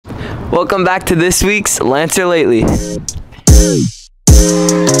Welcome back to this week's Lancer Lately.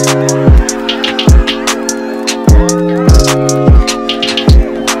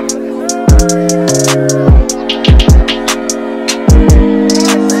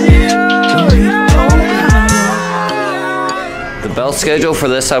 The bell schedule for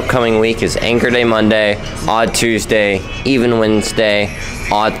this upcoming week is Anchor Day Monday, Odd Tuesday, Even Wednesday,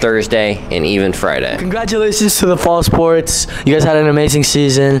 Odd Thursday, and Even Friday. Congratulations to the fall sports. You guys had an amazing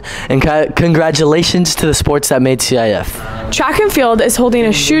season, and congratulations to the sports that made CIF. Track and Field is holding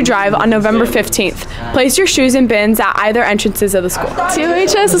a shoe drive on November 15th. Place your shoes in bins at either entrances of the school.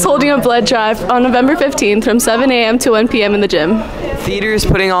 TOHS is holding a blood drive on November 15th from 7 a.m. to 1 p.m. in the gym. Theater is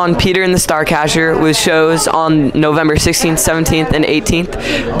putting on Peter and the Starcatcher with shows on November 16th, 17th, and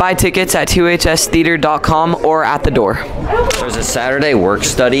 18th. Buy tickets at 2hstheater.com or at the door. There's a Saturday work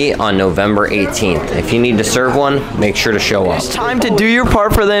study on November 18th. If you need to serve one, make sure to show up. It's time to do your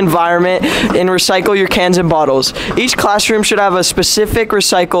part for the environment and recycle your cans and bottles. Each classroom should have a specific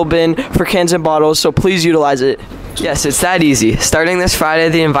recycle bin for cans and bottles, so please utilize it. Yes, it's that easy. Starting this Friday,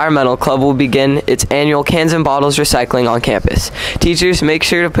 the Environmental Club will begin its annual cans and bottles recycling on campus. Teachers, make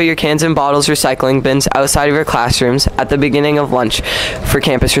sure to put your cans and bottles recycling bins outside of your classrooms at the beginning of lunch for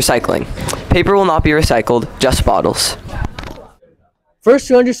campus recycling. Paper will not be recycled, just bottles. First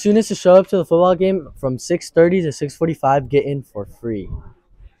 200 students to show up to the football game from 6:30 to 6:45 get in for free.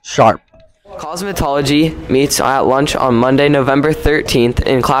 Sharp. Cosmetology meets at lunch on Monday, November 13th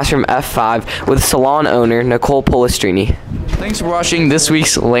in classroom F5 with salon owner Nicole Polistrini. Thanks for watching this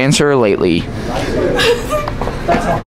week's Lancer Lately.